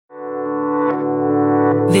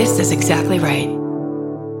This is exactly right.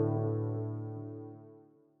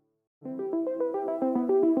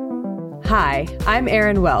 Hi, I'm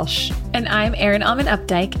Erin Welsh. And I'm Erin Alman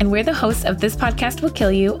Updike, and we're the hosts of This Podcast Will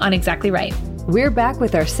Kill You on Exactly Right. We're back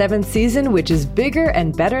with our 7th season, which is bigger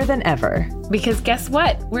and better than ever. Because guess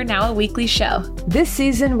what? We're now a weekly show. This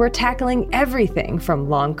season, we're tackling everything from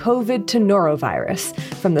long COVID to norovirus,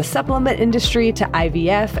 from the supplement industry to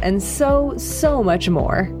IVF, and so much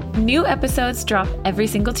more. New episodes drop every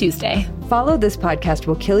single Tuesday. Follow This Podcast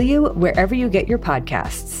Will Kill You wherever you get your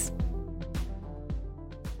podcasts.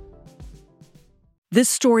 This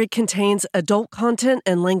story contains adult content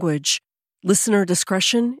and language. Listener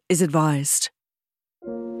discretion is advised.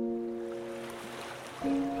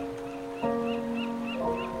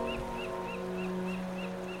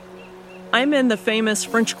 I'm in the famous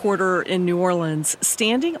French Quarter in New Orleans,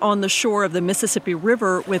 standing on the shore of the Mississippi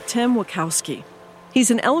River with Tim Wachowski. He's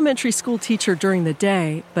an elementary school teacher during the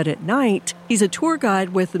day, but at night, he's a tour guide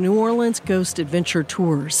with the New Orleans Ghost Adventure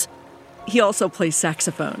Tours. He also plays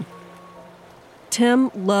saxophone.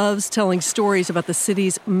 Tim loves telling stories about the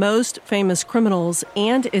city's most famous criminals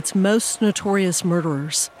and its most notorious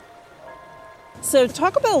murderers. So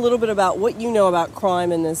talk about a little bit about what you know about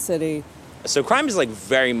crime in this city. So crime is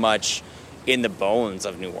very much in the bones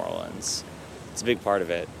of New Orleans. It's a big part of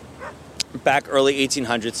it. Back early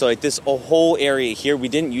 1800s, so this whole area here, we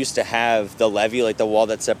didn't used to have the levee, the wall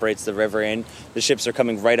that separates the river in. The ships are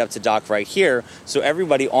coming right up to dock right here. So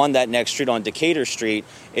everybody on that next street, on Decatur Street,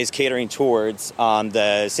 is catering towards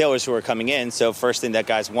the sailors who are coming in. So first thing that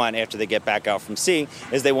guys want after they get back out from sea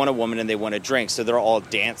is they want a woman and they want a drink. So they're all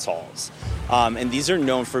dance halls. And these are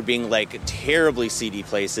known for being terribly seedy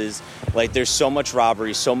places. There's so much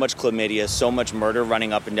robbery, so much chlamydia, so much murder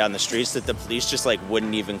running up and down the streets that the police just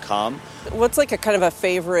wouldn't even come. What's a kind of a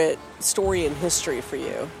favorite story in history for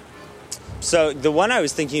you? So the one I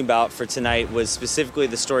was thinking about for tonight was specifically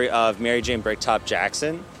the story of Mary Jane Bricktop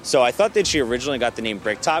Jackson. So I thought that she originally got the name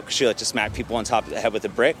Bricktop because she liked to smack people on top of the head with a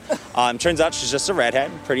brick. Turns out she's just a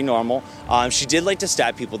redhead, pretty normal. She did like to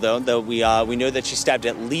stab people, though we know that she stabbed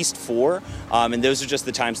at least 4, and those are just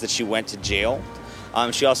the times that she went to jail.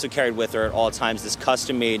 She also carried with her at all times this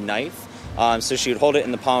custom-made knife. So she would hold it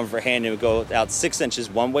in the palm of her hand and it would go out 6 inches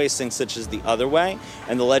one way, 6 inches the other way.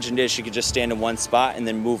 And the legend is she could just stand in one spot and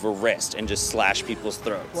then move her wrist and just slash people's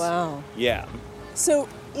throats. Wow. Yeah. So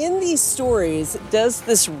in these stories, does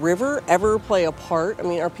this river ever play a part? I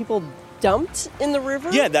mean, are people dumped in the river?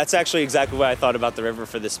 Yeah, that's actually exactly what I thought about the river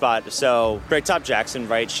for this spot. So Bricktop Jackson,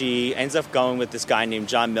 she ends up going with this guy named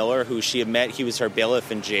John Miller, who she had met. He was her bailiff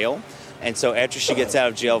in jail. And so after she gets out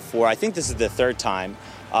of jail for, I think this is the 3rd time,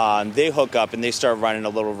 they hook up and they start running a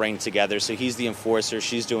little ring together. So he's the enforcer,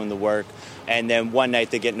 she's doing the work. And then one night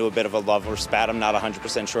they get into a bit of a love or spat. I'm not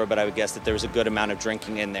 100% sure, but I would guess that there was a good amount of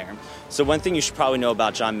drinking in there. So one thing you should probably know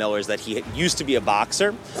about John Miller is that he used to be a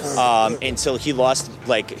boxer until he lost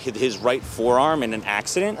his right forearm in an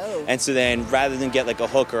accident. Oh. And so then rather than get a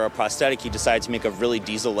hook or a prosthetic, he decided to make a really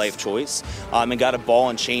diesel life choice and got a ball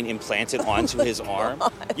and chain implanted onto his arm.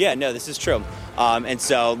 Yeah, no, this is true. And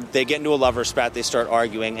so they get into a lover spat, they start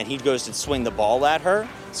arguing, and he goes to swing the ball at her.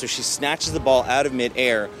 So she snatches the ball out of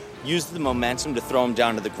midair, uses the momentum to throw him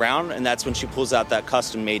down to the ground, and that's when she pulls out that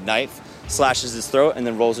custom-made knife, slashes his throat, and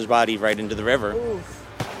then rolls his body right into the river. Oof.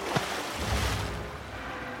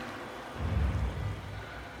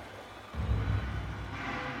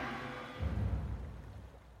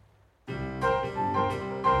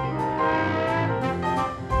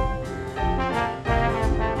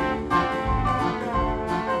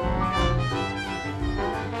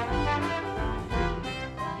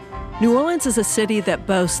 New Orleans is a city that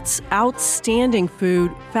boasts outstanding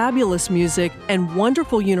food, fabulous music, and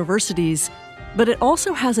wonderful universities, but it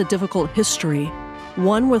also has a difficult history,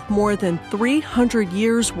 one with more than 300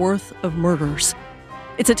 years' worth of murders.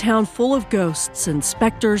 It's a town full of ghosts and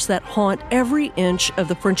specters that haunt every inch of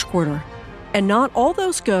the French Quarter. And not all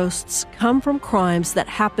those ghosts come from crimes that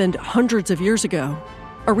happened hundreds of years ago.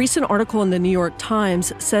 A recent article in the New York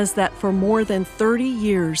Times says that for more than 30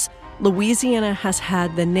 years, Louisiana has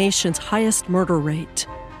had the nation's highest murder rate.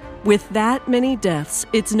 With that many deaths,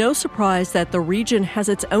 it's no surprise that the region has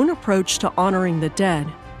its own approach to honoring the dead.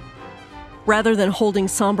 Rather than holding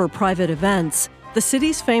somber private events, the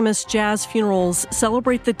city's famous jazz funerals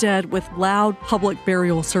celebrate the dead with loud public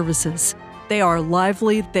burial services. They are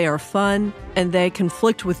lively, they are fun, and they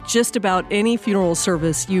conflict with just about any funeral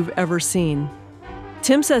service you've ever seen.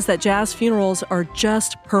 Tim says that jazz funerals are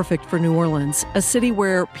just perfect for New Orleans, a city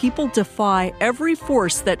where people defy every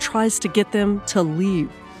force that tries to get them to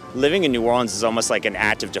leave. living in New Orleans is almost like an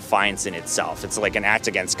act of defiance in itself. It's like an act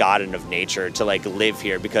against God and of nature to like live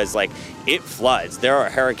here, because like it floods. There are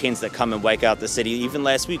hurricanes that come and wipe out the city. Even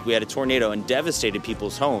last week we had a tornado and devastated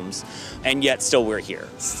people's homes, and yet still we're here.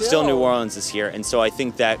 Still New Orleans is here. And so I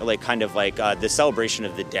think that like kind of like the celebration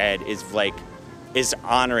of the dead is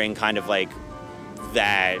honoring kind of like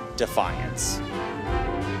that defiance.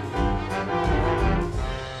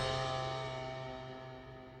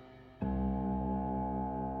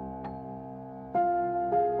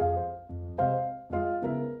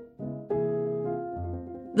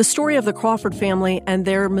 The story of the Crawford family and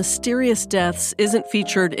their mysterious deaths isn't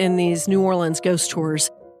featured in these New Orleans ghost tours,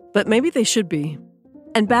 but maybe they should be.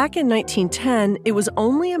 And back in 1910, it was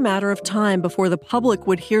only a matter of time before the public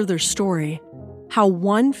would hear their story, how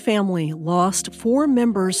one family lost 4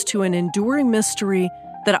 members to an enduring mystery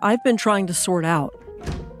that I've been trying to sort out.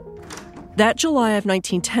 That July of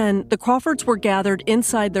 1910, the Crawfords were gathered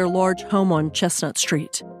inside their large home on Chestnut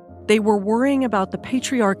Street. They were worrying about the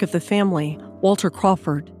patriarch of the family, Walter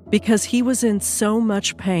Crawford, because he was in so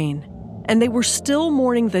much pain. And they were still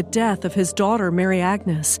mourning the death of his daughter, Mary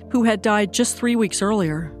Agnes, who had died just 3 weeks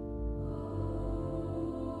earlier.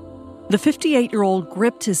 The 58-year-old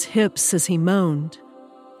gripped his hips as he moaned.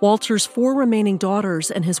 Walter's 4 remaining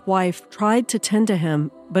daughters and his wife tried to tend to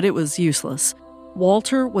him, but it was useless.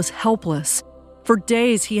 Walter was helpless. For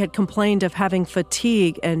days, he had complained of having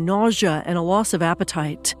fatigue and nausea and a loss of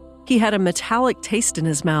appetite. He had a metallic taste in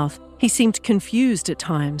his mouth. He seemed confused at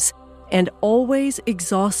times, and always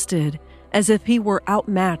exhausted, as if he were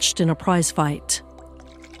outmatched in a prize fight.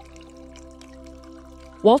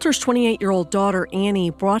 Walter's 28-year-old daughter, Annie,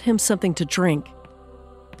 brought him something to drink.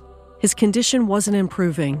 His condition wasn't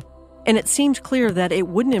improving, and it seemed clear that it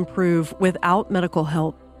wouldn't improve without medical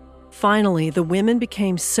help. Finally, the women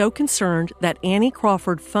became so concerned that Annie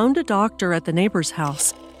Crawford phoned a doctor at the neighbor's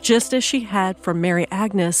house, just as she had from Mary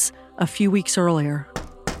Agnes a few weeks earlier.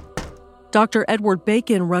 Dr. Edward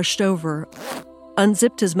Bacon rushed over,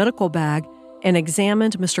 unzipped his medical bag, and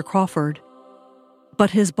examined Mr. Crawford.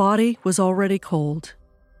 But his body was already cold.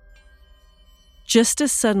 Just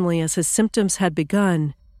as suddenly as his symptoms had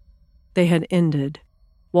begun, they had ended.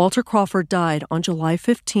 Walter Crawford died on July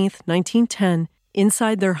 15, 1910,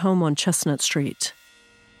 inside their home on Chestnut Street.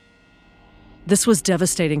 This was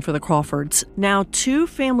devastating for the Crawfords. Now, 2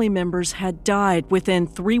 family members had died within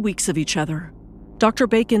 3 weeks of each other. Dr.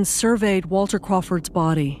 Bacon surveyed Walter Crawford's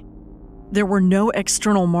body. There were no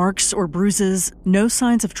external marks or bruises, no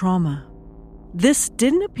signs of trauma. This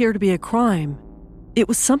didn't appear to be a crime. It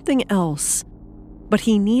was something else. But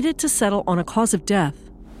he needed to settle on a cause of death.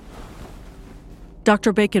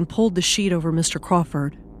 Dr. Bacon pulled the sheet over Mr.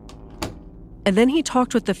 Crawford. And then he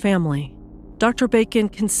talked with the family. Dr. Bacon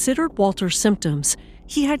considered Walter's symptoms.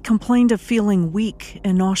 He had complained of feeling weak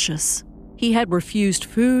and nauseous. He had refused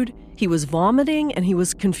food, he was vomiting, and he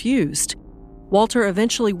was confused. Walter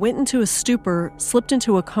eventually went into a stupor, slipped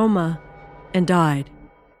into a coma, and died.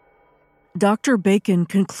 Dr. Bacon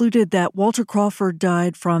concluded that Walter Crawford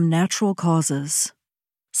died from natural causes,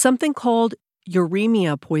 something called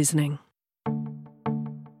uremia poisoning.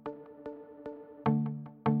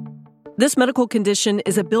 This medical condition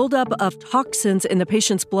is a buildup of toxins in the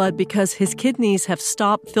patient's blood because his kidneys have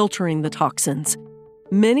stopped filtering the toxins.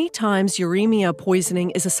 Many times, uremia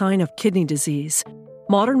poisoning is a sign of kidney disease.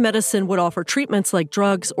 Modern medicine would offer treatments like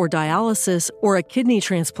drugs or dialysis or a kidney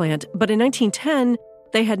transplant, but in 1910,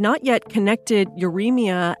 they had not yet connected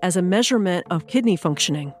uremia as a measurement of kidney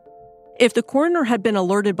functioning. If the coroner had been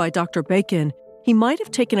alerted by Dr. Bacon, he might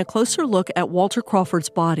have taken a closer look at Walter Crawford's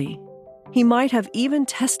body. He might have even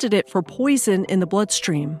tested it for poison in the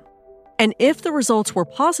bloodstream. And if the results were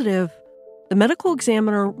positive, the medical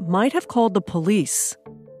examiner might have called the police.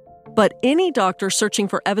 But any doctor searching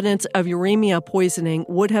for evidence of uremia poisoning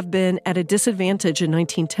would have been at a disadvantage in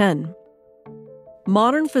 1910.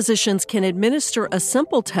 Modern physicians can administer a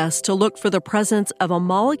simple test to look for the presence of a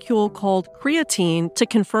molecule called creatine to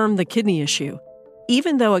confirm the kidney issue.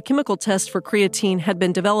 Even though a chemical test for creatine had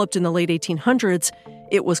been developed in the late 1800s,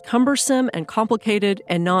 it was cumbersome and complicated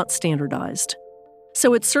and not standardized.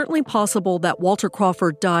 So it's certainly possible that Walter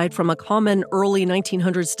Crawford died from a common early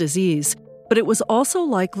 1900s disease, but it was also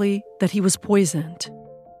likely that he was poisoned.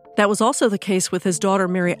 That was also the case with his daughter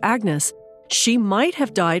Mary Agnes. She might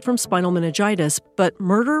have died from spinal meningitis, but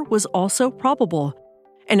murder was also probable.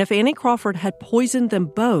 And if Annie Crawford had poisoned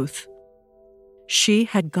them both, she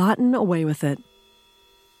had gotten away with it.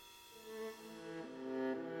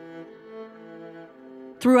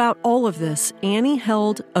 Throughout all of this, Annie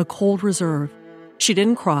held a cold reserve. She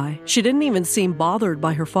didn't cry. She didn't even seem bothered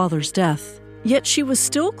by her father's death. Yet she was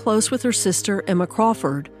still close with her sister, Emma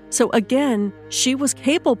Crawford. So again, she was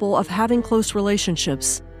capable of having close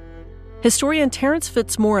relationships. Historian Terence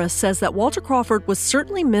Fitzmaurice says that Walter Crawford was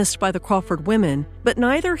certainly missed by the Crawford women, but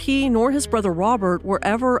neither he nor his brother Robert were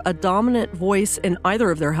ever a dominant voice in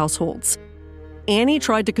either of their households. Annie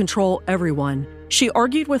tried to control everyone. She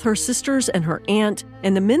argued with her sisters and her aunt,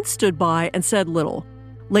 and the men stood by and said little.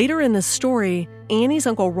 Later in this story, Annie's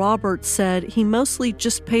Uncle Robert said he mostly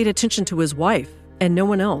just paid attention to his wife and no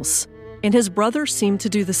one else, and his brother seemed to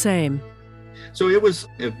do the same. So it was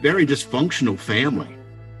a very dysfunctional family.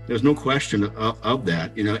 There's no question of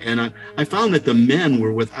that, and I found that the men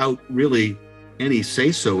were without really any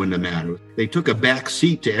say-so in the matter. They took a back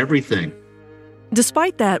seat to everything.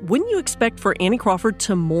 Despite that, wouldn't you expect for Annie Crawford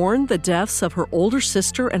to mourn the deaths of her older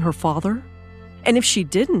sister and her father? And if she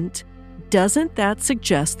didn't, doesn't that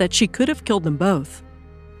suggest that she could have killed them both?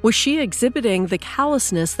 Was she exhibiting the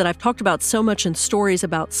callousness that I've talked about so much in stories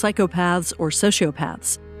about psychopaths or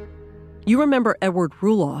sociopaths? You remember Edward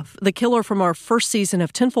Ruloff, the killer from our first season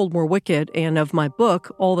of Tenfold More Wicked and of my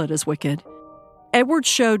book, All That Is Wicked. Edward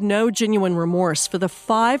showed no genuine remorse for the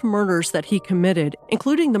 5 murders that he committed,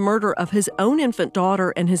 including the murder of his own infant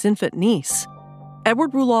daughter and his infant niece.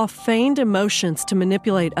 Edward Ruloff feigned emotions to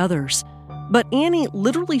manipulate others, but Annie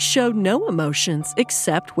literally showed no emotions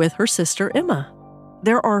except with her sister Emma.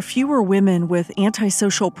 There are fewer women with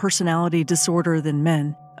antisocial personality disorder than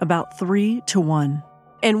men, about 3 to 1.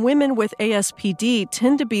 And women with ASPD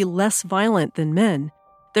tend to be less violent than men.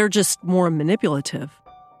 They're just more manipulative.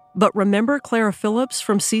 But remember Clara Phillips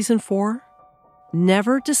from season 4?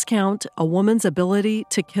 Never discount a woman's ability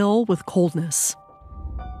to kill with coldness.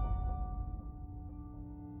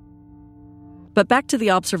 But back to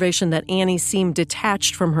the observation that Annie seemed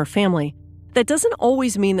detached from her family. That doesn't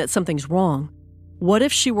always mean that something's wrong. What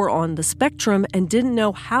if she were on the spectrum and didn't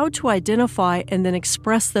know how to identify and then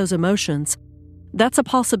express those emotions? That's a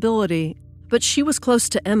possibility, but she was close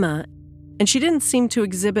to Emma, and she didn't seem to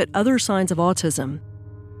exhibit other signs of autism.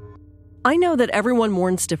 I know that everyone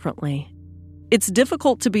mourns differently. It's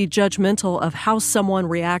difficult to be judgmental of how someone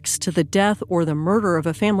reacts to the death or the murder of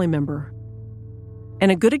a family member.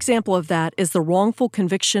 And a good example of that is the wrongful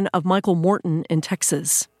conviction of Michael Morton in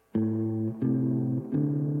Texas. In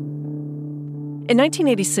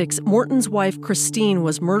 1986, Morton's wife, Christine,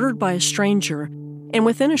 was murdered by a stranger, and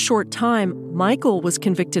within a short time, Michael was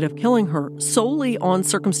convicted of killing her solely on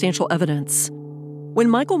circumstantial evidence. When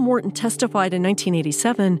Michael Morton testified in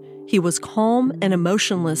 1987, he was calm and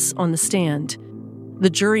emotionless on the stand. The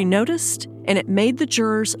jury noticed, and it made the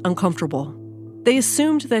jurors uncomfortable. They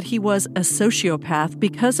assumed that he was a sociopath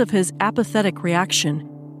because of his apathetic reaction.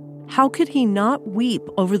 How could he not weep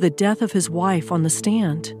over the death of his wife on the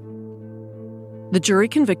stand? The jury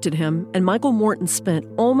convicted him, and Michael Morton spent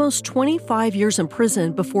almost 25 years in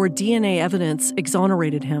prison before DNA evidence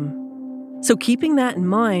exonerated him. So keeping that in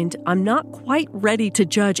mind, I'm not quite ready to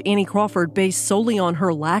judge Annie Crawford based solely on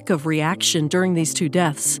her lack of reaction during these 2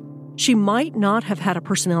 deaths. She might not have had a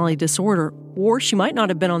personality disorder, or she might not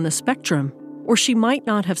have been on the spectrum, or she might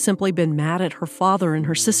not have simply been mad at her father and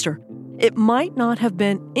her sister. It might not have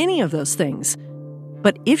been any of those things.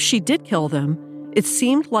 But if she did kill them, it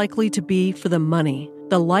seemed likely to be for the money,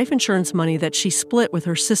 the life insurance money that she split with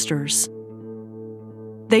her sisters.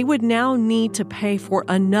 They would now need to pay for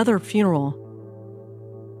another funeral.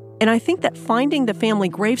 And I think that finding the family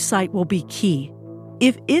gravesite will be key.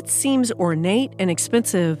 If it seems ornate and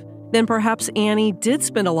expensive, then perhaps Annie did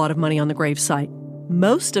spend a lot of money on the gravesite,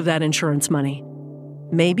 most of that insurance money.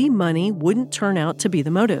 Maybe money wouldn't turn out to be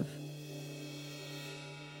the motive.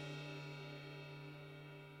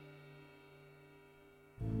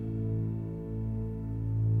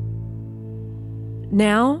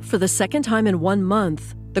 Now, for the second time in 1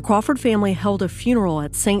 month, the Crawford family held a funeral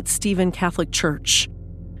at St. Stephen Catholic Church.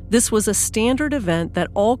 This was a standard event that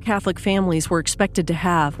all Catholic families were expected to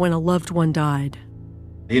have when a loved one died.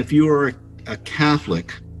 If you were a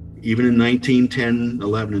Catholic, even in 1910,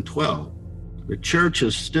 11, and 12, the church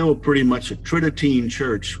is still pretty much a Tridentine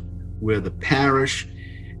church where the parish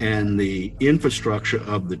and the infrastructure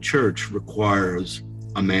of the church requires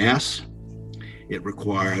a mass. It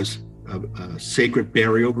requires a sacred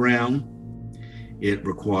burial ground. It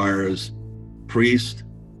requires priests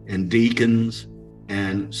and deacons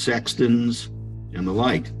and sextons and the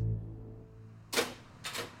like.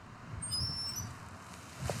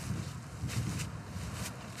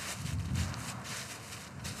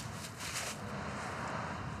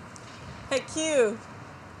 Hey, Q.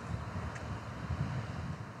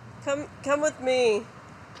 Come with me.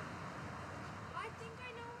 I think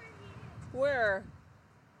I know where he is. Where?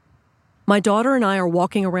 My daughter and I are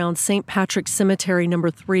walking around St. Patrick's Cemetery No.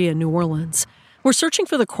 3 in New Orleans. We're searching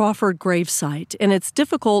for the Crawford gravesite, and it's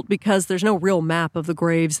difficult because there's no real map of the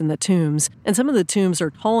graves and the tombs, and some of the tombs are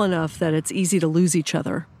tall enough that it's easy to lose each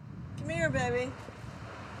other. Come here, baby.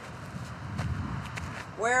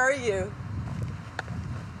 Where are you?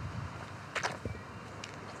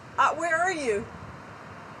 Where are you?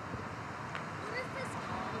 What is this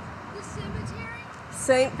called? The cemetery?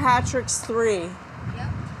 St. Patrick's 3. Yep.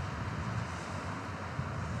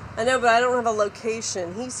 I know, but I don't have a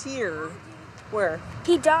location. He's here. Where?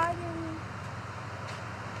 He died in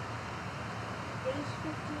age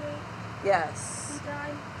 58. Yes. He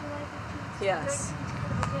died July 15th. Yes.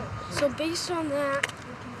 1910. Okay. So based on that,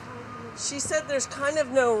 we can find him. She said there's kind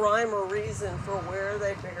of no rhyme or reason for where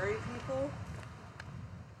they bury people.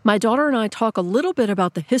 My daughter and I talk a little bit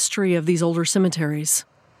about the history of these older cemeteries.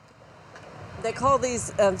 They call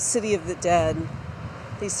these City of the Dead,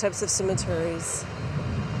 these types of cemeteries.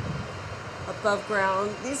 Above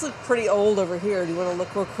ground. These look pretty old over here. Do you want to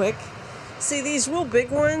look real quick? See, these real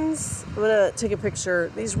big ones, I'm going to take a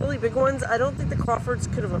picture. These really big ones, I don't think the Crawfords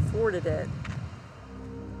could have afforded it.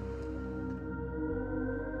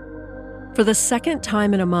 For the second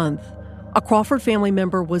time in a month, a Crawford family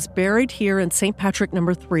member was buried here in St. Patrick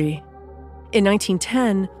No. 3. In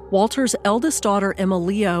 1910, Walter's eldest daughter, Emma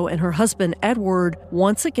Leo, and her husband, Edward,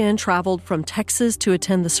 once again traveled from Texas to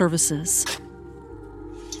attend the services.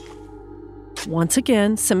 Once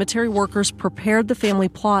again, cemetery workers prepared the family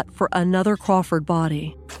plot for another Crawford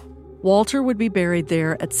body. Walter would be buried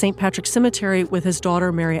there at St. Patrick's Cemetery with his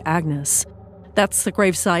daughter, Mary Agnes. That's the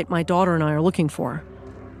gravesite my daughter and I are looking for.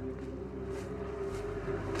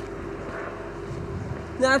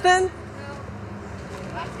 Nothing? No.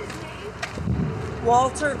 What's his name?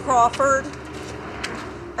 Walter Crawford.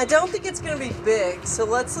 I don't think it's going to be big, so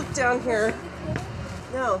let's look down here.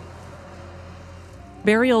 No.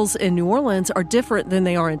 Burials in New Orleans are different than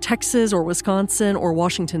they are in Texas or Wisconsin or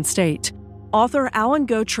Washington State. Author Alan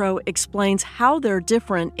Gautreaux explains how they're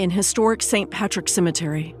different in historic St. Patrick's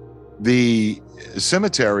Cemetery. The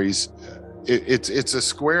cemeteries, it's a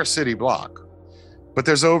square city block, but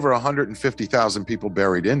there's over 150,000 people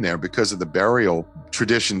buried in there because of the burial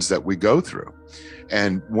traditions that we go through.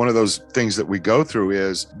 And one of those things that we go through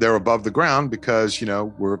is they're above the ground because,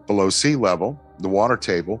 we're below sea level, the water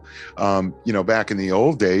table. Back in the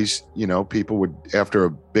old days, people would, after a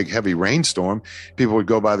big heavy rainstorm, people would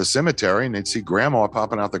go by the cemetery and they'd see grandma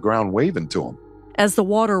popping out the ground waving to them. As the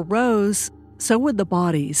water rose, so would the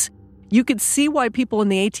bodies. You could see why people in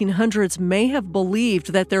the 1800s may have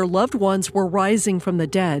believed that their loved ones were rising from the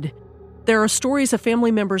dead. There are stories of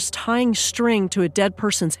family members tying string to a dead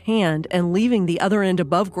person's hand and leaving the other end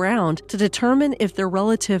above ground to determine if their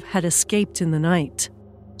relative had escaped in the night.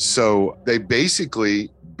 So they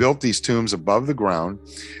basically built these tombs above the ground,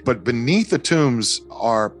 but beneath the tombs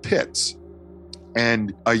are pits.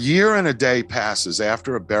 And a year and a day passes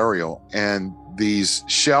after a burial, and these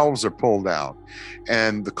shelves are pulled out,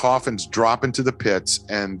 and the coffins drop into the pits,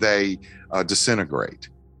 and they disintegrate.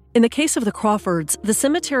 In the case of the Crawfords, the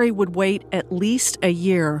cemetery would wait at least a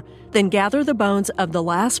year, then gather the bones of the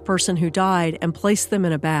last person who died and place them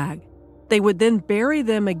in a bag. They would then bury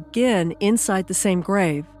them again inside the same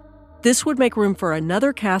grave. This would make room for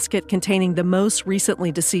another casket containing the most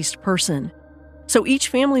recently deceased person. So each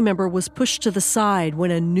family member was pushed to the side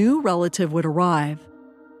when a new relative would arrive.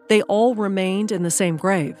 They all remained in the same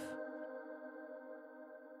grave.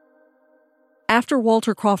 After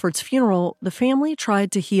Walter Crawford's funeral, the family tried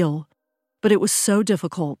to heal, but it was so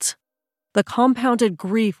difficult. The compounded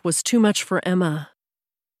grief was too much for Emma.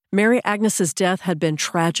 Mary Agnes's death had been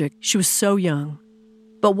tragic. She was so young.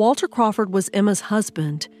 But Walter Crawford was Emma's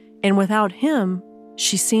husband, and without him,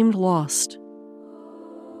 she seemed lost.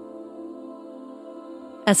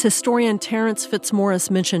 As historian Terence Fitzmaurice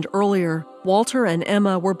mentioned earlier, Walter and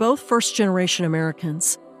Emma were both first-generation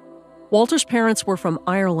Americans. Walter's parents were from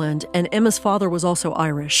Ireland, and Emma's father was also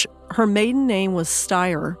Irish. Her maiden name was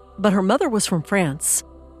Steyer, but her mother was from France.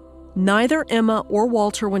 Neither Emma or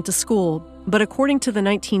Walter went to school, but according to the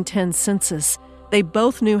 1910 census, they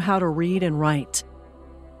both knew how to read and write.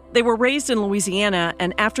 They were raised in Louisiana,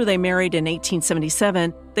 and after they married in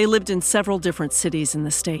 1877, they lived in several different cities in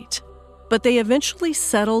the state. But they eventually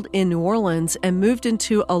settled in New Orleans and moved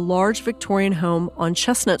into a large Victorian home on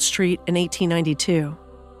Chestnut Street in 1892.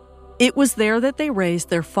 It was there that they raised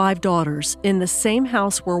their 5 daughters in the same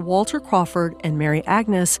house where Walter Crawford and Mary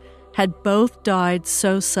Agnes had both died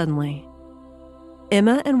so suddenly.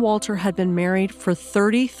 Emma and Walter had been married for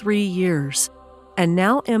 33 years, and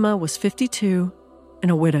now Emma was 52 and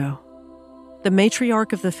a widow. The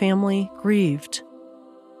matriarch of the family grieved.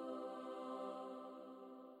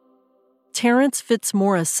 Terrence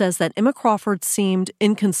Fitzmaurice says that Emma Crawford seemed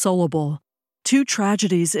inconsolable. 2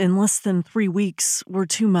 tragedies in less than 3 weeks were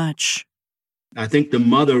too much. I think the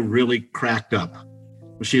mother really cracked up.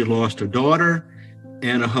 She had lost her daughter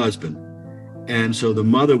and a husband. And so the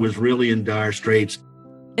mother was really in dire straits.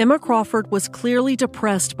 Emma Crawford was clearly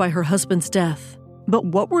depressed by her husband's death. But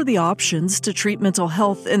what were the options to treat mental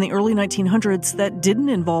health in the early 1900s that didn't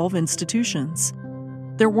involve institutions?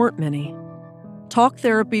 There weren't many. Talk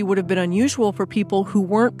therapy would have been unusual for people who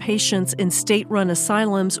weren't patients in state-run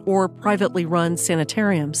asylums or privately run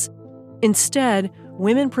sanitariums. Instead,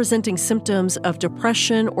 women presenting symptoms of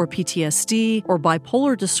depression or PTSD or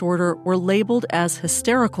bipolar disorder were labeled as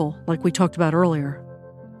hysterical, like we talked about earlier.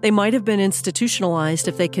 They might have been institutionalized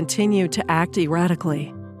if they continued to act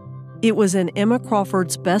erratically. It was in Emma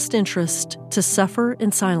Crawford's best interest to suffer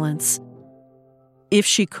in silence. If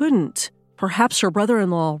she couldn't, perhaps her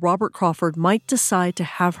brother-in-law, Robert Crawford, might decide to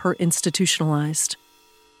have her institutionalized.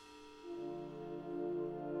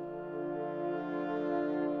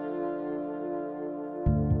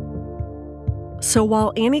 So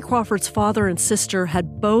while Annie Crawford's father and sister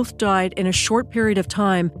had both died in a short period of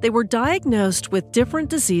time, they were diagnosed with different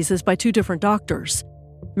diseases by 2 different doctors.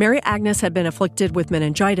 Mary Agnes had been afflicted with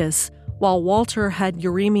meningitis, while Walter had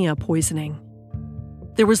uremia poisoning.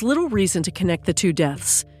 There was little reason to connect the 2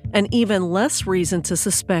 deaths, and even less reason to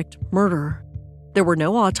suspect murder. There were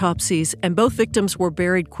no autopsies, and both victims were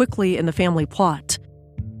buried quickly in the family plot.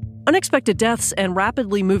 Unexpected deaths and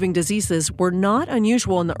rapidly moving diseases were not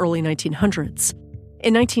unusual in the early 1900s.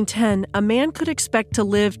 In 1910, a man could expect to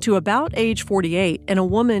live to about age 48 and a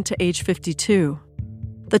woman to age 52.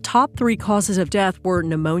 The top 3 causes of death were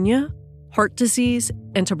pneumonia, heart disease,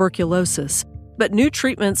 and tuberculosis, but new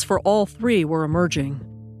treatments for all 3 were emerging.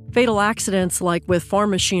 Fatal accidents, like with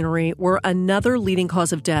farm machinery, were another leading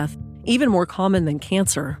cause of death, even more common than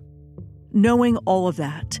cancer. Knowing all of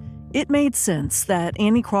that, it made sense that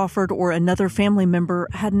Annie Crawford or another family member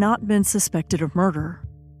had not been suspected of murder.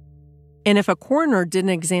 And if a coroner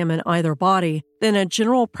didn't examine either body, then a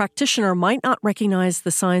general practitioner might not recognize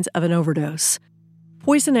the signs of an overdose.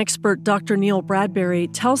 Poison expert Dr. Neil Bradbury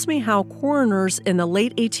tells me how coroners in the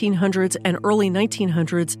late 1800s and early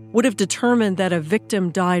 1900s would have determined that a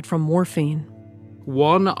victim died from morphine.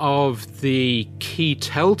 One of the key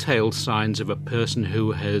telltale signs of a person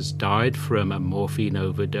who has died from a morphine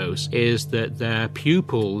overdose is that their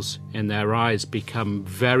pupils in their eyes become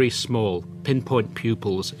very small, pinpoint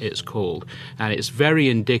pupils it's called, and it's very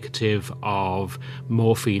indicative of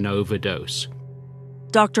morphine overdose.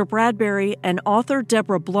 Dr. Bradbury and author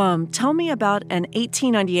Deborah Blum tell me about an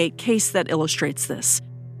 1898 case that illustrates this.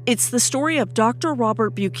 It's the story of Dr.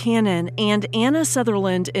 Robert Buchanan and Anna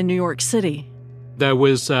Sutherland in New York City. There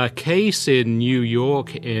was a case in New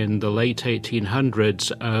York in the late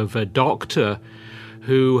 1800s of a doctor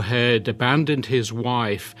who had abandoned his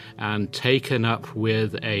wife and taken up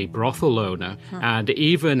with a brothel owner and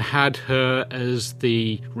even had her as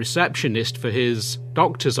the receptionist for his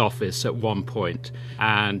doctor's office at one point.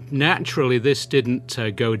 And naturally, this didn't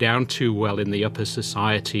go down too well in the upper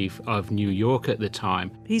society of New York at the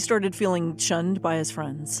time. He started feeling shunned by his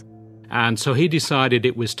friends. And so he decided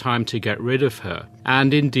it was time to get rid of her,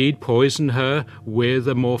 and indeed poison her with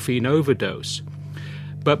a morphine overdose.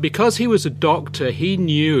 But because he was a doctor, he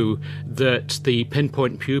knew that the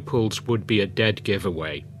pinpoint pupils would be a dead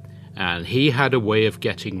giveaway, and he had a way of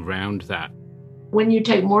getting round that. When you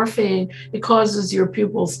take morphine, it causes your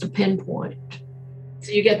pupils to pinpoint.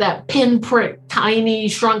 So you get that pinprick, tiny,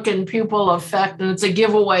 shrunken pupil effect, and it's a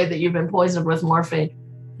giveaway that you've been poisoned with morphine.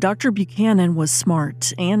 Dr. Buchanan was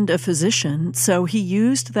smart and a physician, so he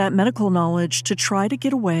used that medical knowledge to try to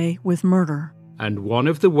get away with murder. And one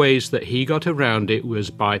of the ways that he got around it was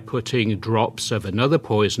by putting drops of another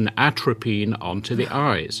poison, atropine, onto the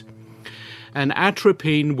eyes. And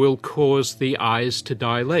atropine will cause the eyes to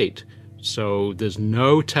dilate, so there's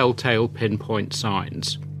no telltale pinpoint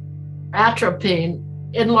signs. Atropine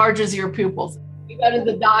enlarges your pupils. You go to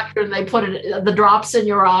the doctor and they put the drops in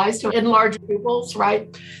your eyes to enlarge your pupils,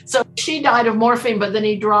 right? So she died of morphine, but then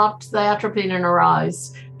he dropped the atropine in her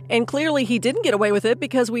eyes. And clearly he didn't get away with it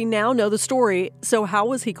because we now know the story. So how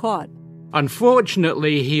was he caught?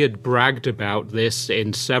 Unfortunately, he had bragged about this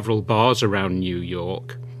in several bars around New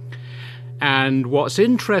York. And what's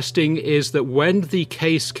interesting is that when the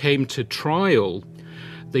case came to trial,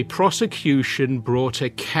 the prosecution brought a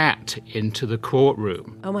cat into the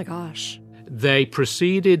courtroom. Oh my gosh. They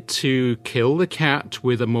proceeded to kill the cat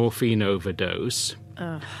with a morphine overdose.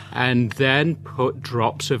 And then put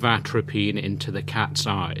drops of atropine into the cat's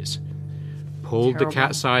eyes. Pulled the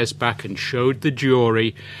cat's eyes back and showed the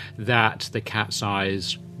jury that the cat's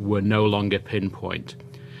eyes were no longer pinpoint.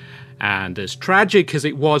 And as tragic as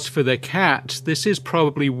it was for the cat, this is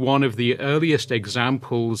probably one of the earliest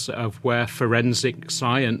examples of where forensic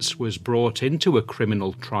science was brought into a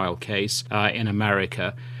criminal trial case in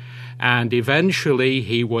America. And eventually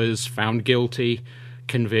he was found guilty,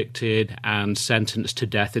 convicted, and sentenced to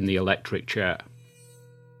death in the electric chair.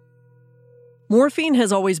 Morphine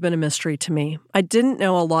has always been a mystery to me. I didn't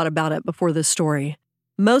know a lot about it before this story.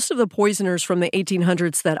 Most of the poisoners from the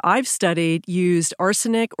 1800s that I've studied used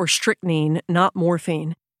arsenic or strychnine, not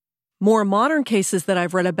morphine. More modern cases that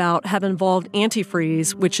I've read about have involved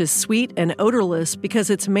antifreeze, which is sweet and odorless because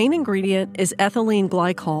its main ingredient is ethylene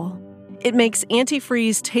glycol. It makes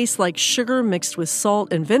antifreeze taste like sugar mixed with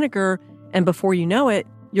salt and vinegar, and before you know it,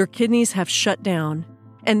 your kidneys have shut down.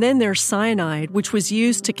 And then there's cyanide, which was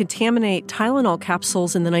used to contaminate Tylenol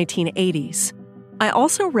capsules in the 1980s. I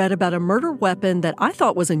also read about a murder weapon that I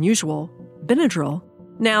thought was unusual, Benadryl.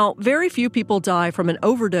 Now, very few people die from an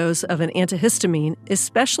overdose of an antihistamine,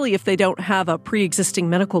 especially if they don't have a pre-existing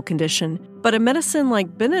medical condition. But a medicine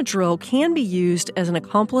like Benadryl can be used as an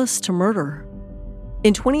accomplice to murder.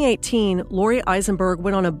 In 2018, Lori Eisenberg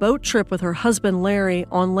went on a boat trip with her husband Larry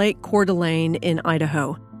on Lake Coeur d'Alene in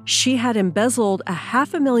Idaho. She had embezzled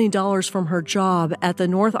 $500,000 from her job at the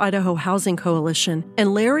North Idaho Housing Coalition,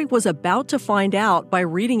 and Larry was about to find out by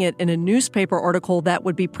reading it in a newspaper article that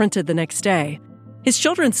would be printed the next day. His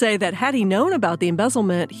children say that had he known about the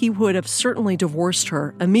embezzlement, he would have certainly divorced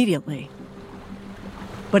her immediately.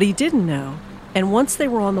 But he didn't know, and once they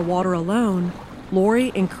were on the water alone,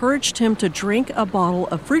 Lori encouraged him to drink a bottle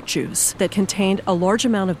of fruit juice that contained a large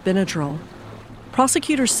amount of Benadryl.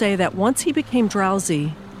 Prosecutors say that once he became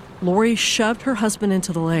drowsy, Lori shoved her husband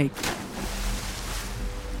into the lake.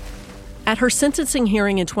 At her sentencing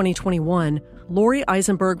hearing in 2021, Lori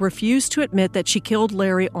Eisenberg refused to admit that she killed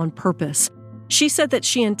Larry on purpose. She said that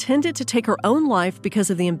she intended to take her own life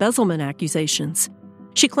because of the embezzlement accusations.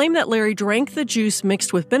 She claimed that Larry drank the juice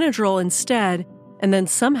mixed with Benadryl instead and then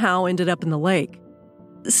somehow ended up in the lake.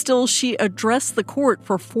 Still, she addressed the court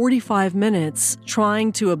for 45 minutes,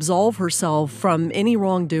 trying to absolve herself from any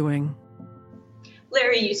wrongdoing.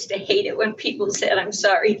 Larry used to hate it when people said, "I'm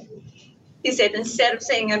sorry." He said, instead of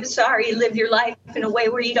saying, "I'm sorry," live your life in a way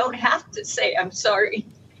where you don't have to say, "I'm sorry."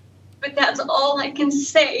 But that's all I can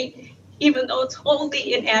say, even though it's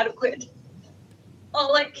wholly inadequate.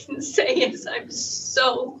 All I can say is, I'm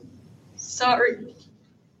so sorry.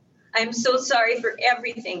 I'm so sorry for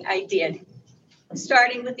everything I did,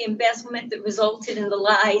 starting with the embezzlement that resulted in the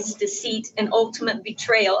lies, deceit, and ultimate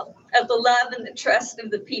betrayal of the love and the trust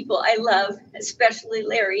of the people I love, especially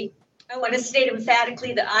Larry. I want to state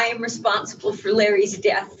emphatically that I am responsible for Larry's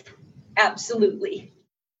death. Absolutely.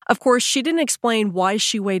 Of course, she didn't explain why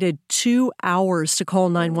she waited 2 hours to call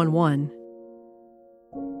 911.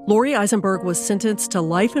 Lori Eisenberg was sentenced to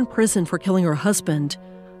life in prison for killing her husband,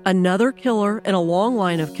 another killer in a long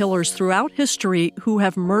line of killers throughout history who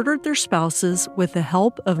have murdered their spouses with the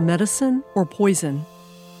help of medicine or poison.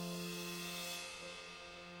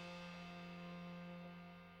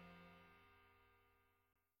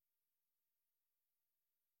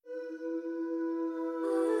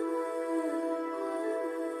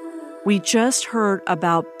 We just heard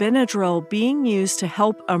about Benadryl being used to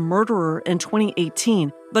help a murderer in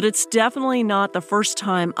 2018, but it's definitely not the first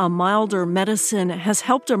time a milder medicine has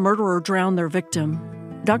helped a murderer drown their victim.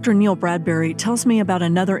 Dr. Neil Bradbury tells me about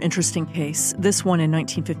another interesting case, this one in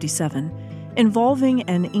 1957, involving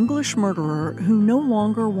an English murderer who no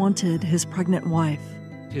longer wanted his pregnant wife.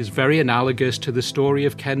 It is very analogous to the story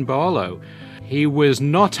of Ken Barlow. He was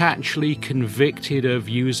not actually convicted of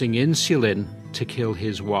using insulin to kill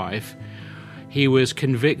his wife. He was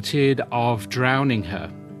convicted of drowning her.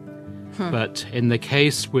 But in the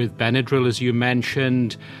case with Benadryl, as you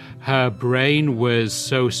mentioned, her brain was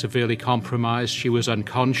so severely compromised she was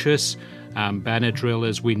unconscious. Benadryl,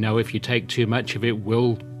 as we know, if you take too much of it,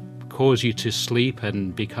 will cause you to sleep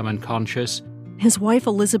and become unconscious. His wife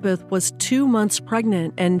Elizabeth was 2 months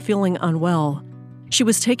pregnant and feeling unwell. She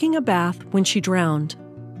was taking a bath when she drowned.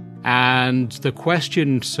 And the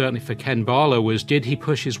question, certainly for Ken Barlow, was did he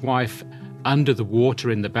push his wife under the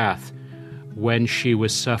water in the bath when she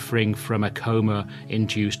was suffering from a coma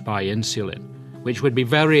induced by insulin, which would be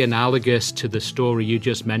very analogous to the story you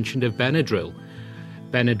just mentioned of Benadryl.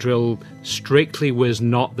 Benadryl strictly was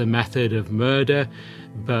not the method of murder,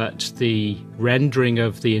 but the rendering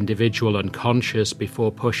of the individual unconscious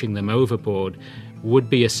before pushing them overboard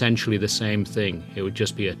would be essentially the same thing. It would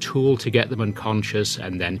just be a tool to get them unconscious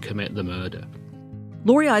and then commit the murder.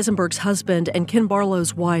 Lori Eisenberg's husband and Ken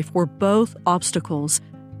Barlow's wife were both obstacles,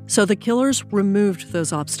 so the killers removed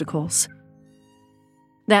those obstacles.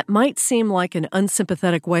 That might seem like an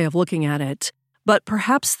unsympathetic way of looking at it, but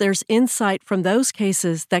perhaps there's insight from those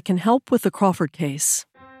cases that can help with the Crawford case.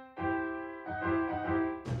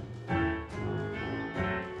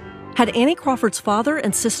 Had Annie Crawford's father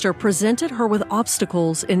and sister presented her with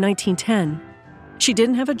obstacles in 1910? She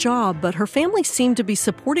didn't have a job, but her family seemed to be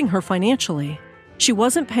supporting her financially. She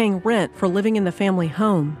wasn't paying rent for living in the family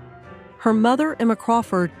home. Her mother, Emma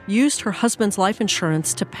Crawford, used her husband's life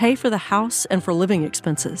insurance to pay for the house and for living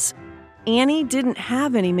expenses. Annie didn't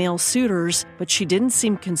have any male suitors, but she didn't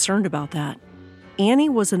seem concerned about that. Annie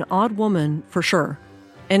was an odd woman, for sure,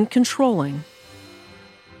 and controlling.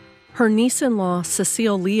 Her niece-in-law,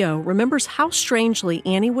 Cecile Leo, remembers how strangely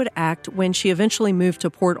Annie would act when she eventually moved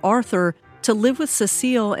to Port Arthur to live with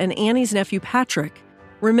Cecile and Annie's nephew, Patrick.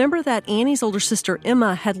 Remember that Annie's older sister,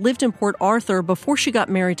 Emma, had lived in Port Arthur before she got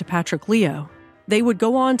married to Patrick Leo. They would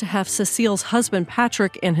go on to have Cecile's husband,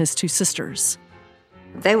 Patrick, and his two sisters.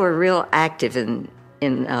 They were real active in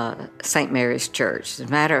St. Mary's Church. As a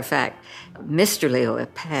matter of fact, Mr. Leo,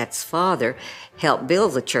 Pat's father, helped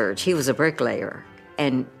build the church. He was a bricklayer.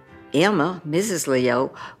 And Emma, Mrs.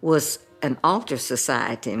 Leo, was an altar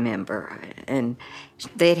society member. And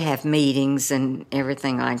they'd have meetings and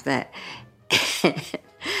everything like that.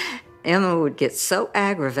 Emma would get so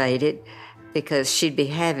aggravated because she'd be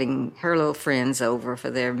having her little friends over for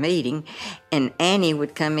their meeting, and Annie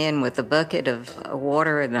would come in with a bucket of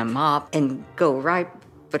water and a mop and go right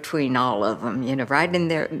between all of them, right in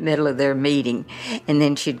the middle of their meeting, and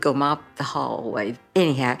then she'd go mop the hallway.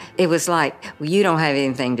 Anyhow, it was like, well, you don't have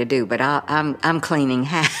anything to do, but I'm cleaning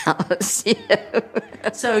house.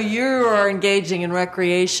 So you are engaging in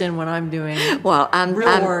recreation when I'm doing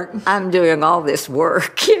real work. I'm doing all this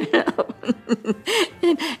work,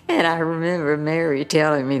 And I remember Mary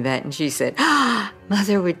telling me that, and she said,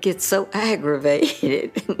 Mother would get so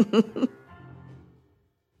aggravated.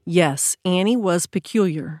 Yes, Annie was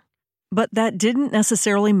peculiar, but that didn't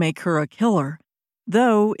necessarily make her a killer.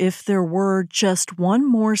 Though, if there were just one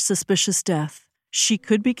more suspicious death, she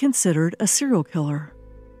could be considered a serial killer.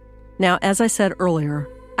 Now, as I said earlier,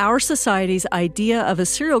 our society's idea of a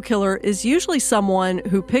serial killer is usually someone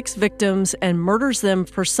who picks victims and murders them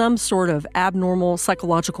for some sort of abnormal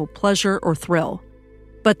psychological pleasure or thrill.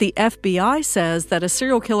 But the FBI says that a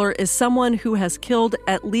serial killer is someone who has killed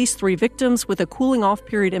at least 3 victims with a cooling-off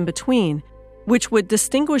period in between, which would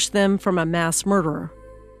distinguish them from a mass murderer.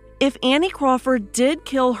 If Annie Crawford did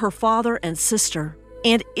kill her father and sister,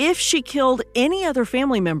 and if she killed any other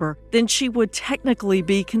family member, then she would technically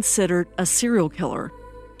be considered a serial killer.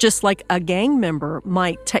 Just like a gang member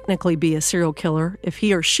might technically be a serial killer if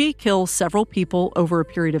he or she kills several people over a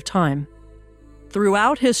period of time.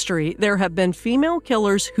 Throughout history, there have been female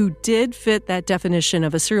killers who did fit that definition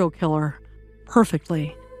of a serial killer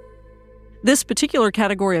perfectly. This particular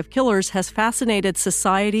category of killers has fascinated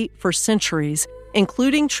society for centuries,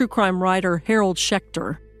 including true crime writer Harold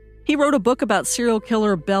Schechter. He wrote a book about serial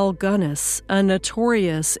killer Belle Gunness, a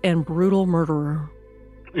notorious and brutal murderer.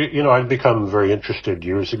 I'd become very interested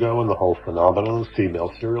years ago in the whole phenomenon of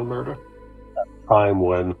female serial murder. At a time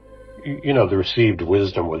when, the received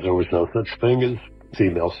wisdom was there was no such thing as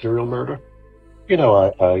female serial murder.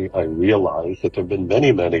 I realized that there have been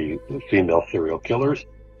many, many female serial killers.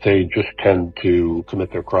 They just tend to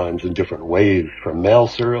commit their crimes in different ways from male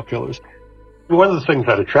serial killers. One of the things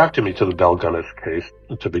that attracted me to the Belle Gunness case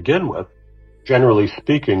to begin with, generally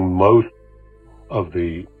speaking, most of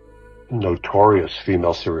the notorious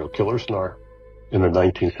female serial killers in the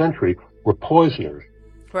 19th century were poisoners.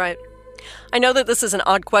 Right. I know that this is an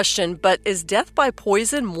odd question, but is death by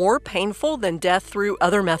poison more painful than death through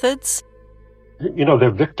other methods?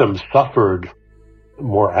 Their victims suffered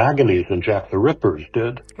more agonies than Jack the Ripper's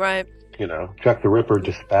did. Right. Jack the Ripper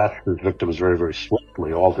dispatched his victims very, very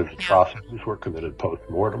swiftly. All his atrocities were committed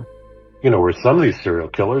post-mortem. Where some of these serial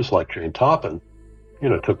killers, like Jane Toppin,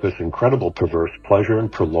 took this incredible perverse pleasure in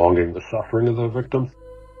prolonging the suffering of their victims.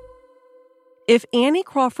 If Annie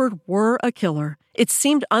Crawford were a killer, it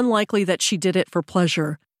seemed unlikely that she did it for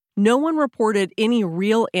pleasure. No one reported any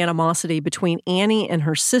real animosity between Annie and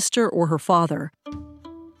her sister or her father.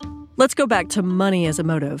 Let's go back to money as a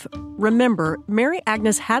motive. Remember, Mary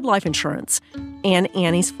Agnes had life insurance, and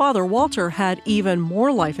Annie's father, Walter, had even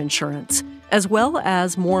more life insurance, as well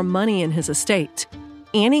as more money in his estate.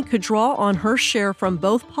 Annie could draw on her share from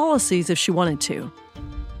both policies if she wanted to.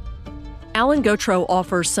 Alan Gautreaux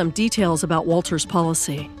offers some details about Walter's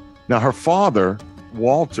policy. Now, her father,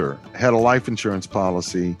 Walter, had a life insurance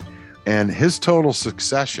policy, and his total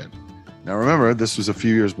succession, now remember, this was a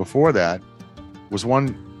few years before that, was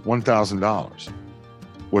 $1,000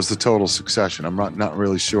 was the total succession. I'm not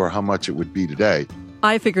really sure how much it would be today.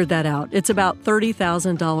 I figured that out. It's about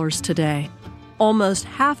 $30,000 today. Almost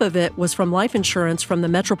half of it was from life insurance from the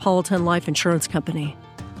Metropolitan Life Insurance Company.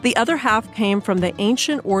 The other half came from the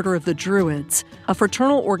Ancient Order of the Druids, a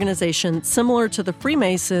fraternal organization similar to the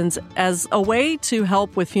Freemasons as a way to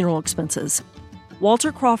help with funeral expenses.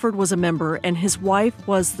 Walter Crawford was a member, and his wife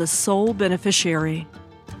was the sole beneficiary.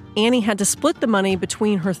 Annie had to split the money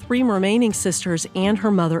between her 3 remaining sisters and her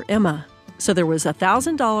mother, Emma. So there was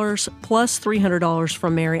 $1,000 plus $300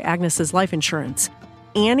 from Mary Agnes's life insurance.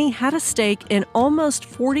 Annie had a stake in almost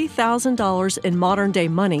 $40,000 in modern-day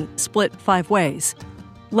money, split 5 ways.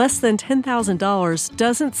 Less than $10,000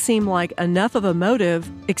 doesn't seem like enough of a motive,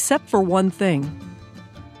 except for one thing.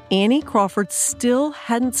 Annie Crawford still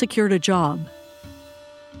hadn't secured a job.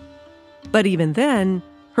 But even then,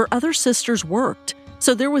 her other sisters worked,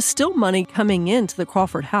 so there was still money coming into the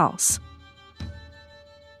Crawford house.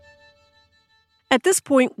 At this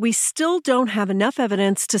point, we still don't have enough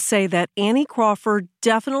evidence to say that Annie Crawford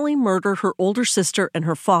definitely murdered her older sister and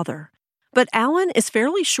her father. But Alan is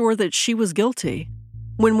fairly sure that she was guilty.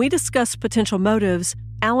 When we discussed potential motives,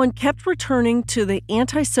 Alan kept returning to the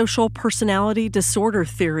antisocial personality disorder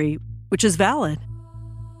theory, which is valid.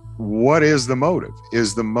 What is the motive?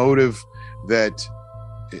 Is the motive that,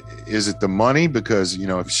 is it the money? Because,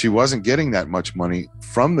 if she wasn't getting that much money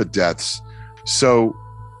from the deaths, so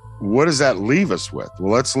what does that leave us with?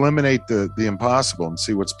 Well, let's eliminate the impossible and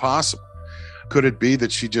see what's possible. Could it be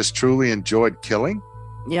that she just truly enjoyed killing?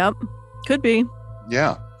 Yep, could be.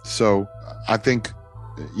 Yeah. So I think,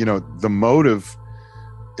 the motive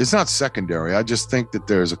is not secondary. I just think that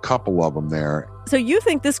there's a couple of them there. So you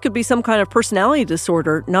think this could be some kind of personality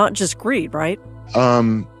disorder, not just greed, right?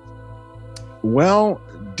 Well,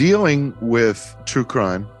 dealing with true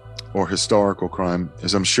crime or historical crime,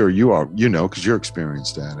 as I'm sure you are, because you're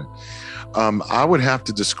experienced at it, I would have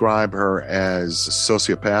to describe her as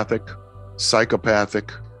sociopathic,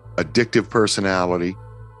 psychopathic, addictive personality.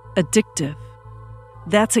 Addictive.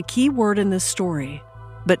 That's a key word in this story,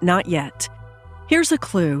 but not yet. Here's a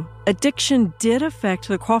clue. Addiction did affect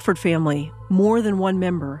the Crawford family, more than one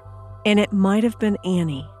member, and it might have been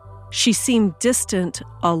Annie. She seemed distant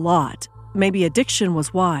a lot. Maybe addiction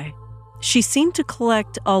was why. She seemed to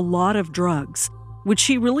collect a lot of drugs. Would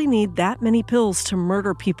she really need that many pills to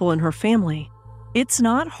murder people in her family? It's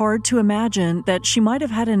not hard to imagine that she might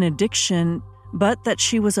have had an addiction, but that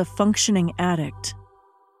she was a functioning addict.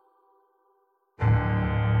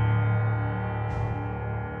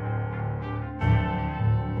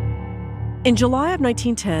 In July of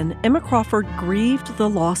 1910, Emma Crawford grieved the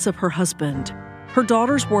loss of her husband. Her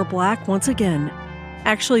daughters wore black once again.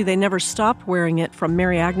 Actually, they never stopped wearing it from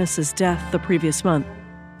Mary Agnes's death the previous month.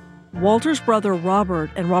 Walter's brother Robert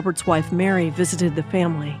and Robert's wife Mary visited the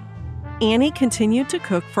family. Annie continued to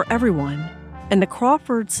cook for everyone, and the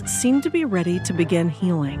Crawfords seemed to be ready to begin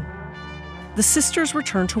healing. The sisters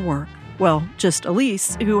returned to work. Well, just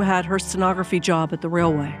Elise, who had her stenography job at the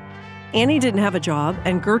railway. Annie didn't have a job,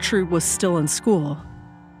 and Gertrude was still in school.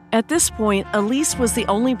 At this point, Elise was the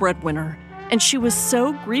only breadwinner, and she was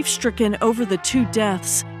so grief-stricken over the 2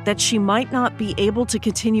 deaths that she might not be able to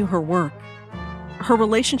continue her work. Her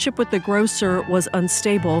relationship with the grocer was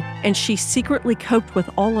unstable, and she secretly coped with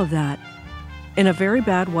all of that in a very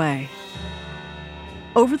bad way.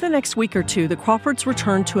 Over the next week or 2, the Crawfords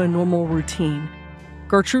returned to a normal routine.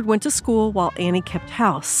 Gertrude went to school while Annie kept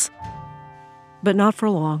house. But not for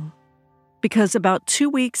long, because about 2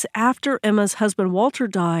 weeks after Emma's husband Walter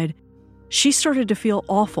died, she started to feel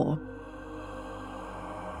awful.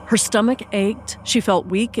 Her stomach ached, she felt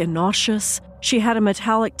weak and nauseous, she had a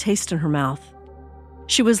metallic taste in her mouth.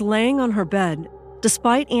 She was laying on her bed.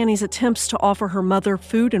 Despite Annie's attempts to offer her mother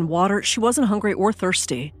food and water, she wasn't hungry or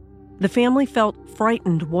thirsty. The family felt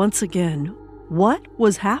frightened once again. What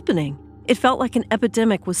was happening? It felt like an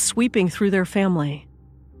epidemic was sweeping through their family.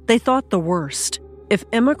 They thought the worst. If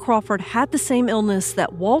Emma Crawford had the same illness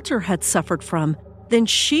that Walter had suffered from, then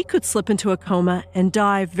she could slip into a coma and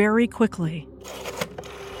die very quickly.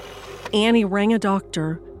 Annie rang a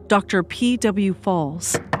doctor, Dr. P.W.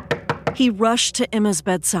 Falls. He rushed to Emma's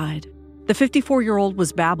bedside. The 54-year-old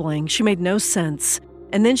was babbling. She made no sense.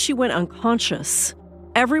 And then she went unconscious.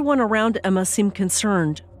 Everyone around Emma seemed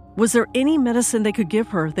concerned. Was there any medicine they could give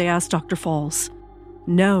her? They asked Dr. Falls.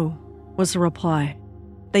 No, was the reply.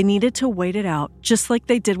 They needed to wait it out, just like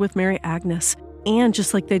they did with Mary Agnes, and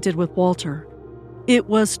just like they did with Walter. It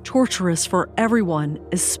was torturous for everyone,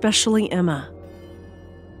 especially Emma.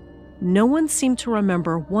 No one seemed to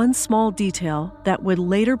remember one small detail that would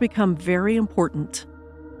later become very important.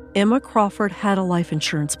 Emma Crawford had a life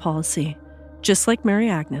insurance policy, just like Mary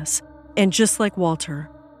Agnes, and just like Walter.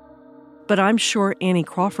 but I'm sure Annie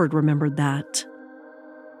Crawford remembered that.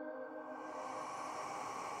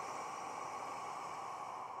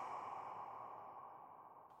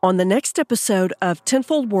 On the next episode of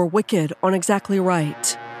Tenfold More Wicked on Exactly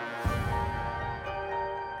Right.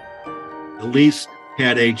 Elise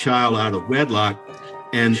had a child out of wedlock,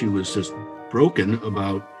 and she was just broken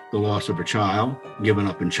about the loss of her child, given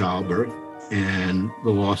up in childbirth, and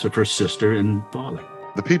the loss of her sister and father.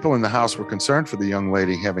 The people in the house were concerned for the young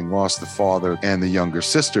lady having lost the father and the younger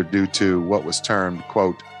sister due to what was termed,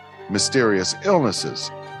 quote, mysterious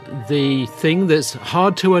illnesses. The thing that's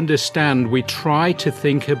hard to understand, we try to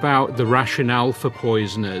think about the rationale for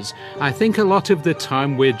poisoners. I think a lot of the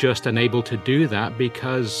time we're just unable to do that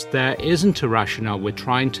because there isn't a rationale. We're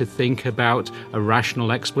trying to think about a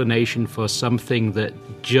rational explanation for something that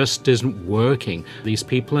just isn't working. These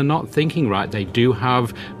people are not thinking right. They do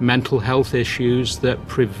have mental health issues that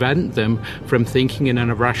prevent them from thinking in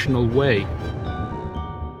a rational way.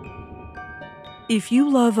 If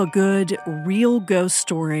you love a good, real ghost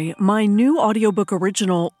story, my new audiobook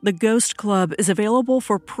original, The Ghost Club, is available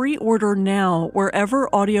for pre-order now wherever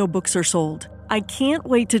audiobooks are sold. I can't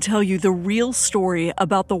wait to tell you the real story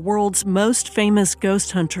about the world's most famous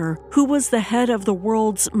ghost hunter, who was the head of the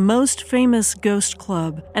world's most famous ghost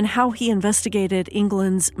club, and how he investigated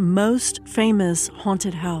England's most famous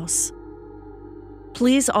haunted house.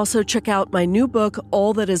 Please also check out my new book,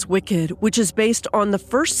 All That Is Wicked, which is based on the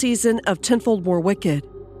first season of Tenfold More Wicked.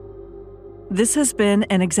 This has been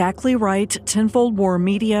an Exactly Right Tenfold More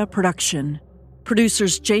Media production.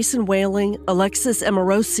 Producers Jason Whaling, Alexis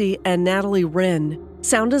Amorosi, and Natalie Wren.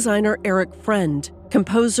 Sound designer Eric Friend.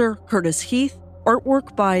 Composer Curtis Heath.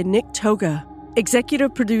 Artwork by Nick Toga.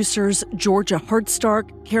 Executive producers Georgia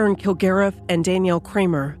Hardstark, Karen Kilgariff, and Danielle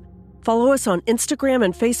Kramer. Follow us on Instagram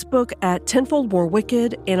and Facebook at Tenfold More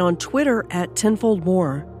Wicked and on Twitter at Tenfold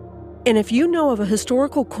More. And if you know of a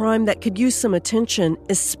historical crime that could use some attention,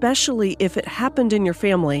 especially if it happened in your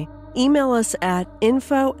family, email us at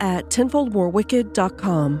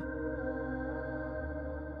info@tenfoldmorewicked.com.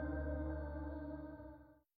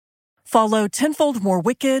 Follow Tenfold More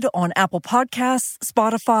Wicked on Apple Podcasts,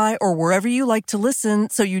 Spotify, or wherever you like to listen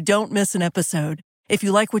so you don't miss an episode. If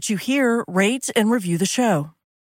you like what you hear, rate and review the show.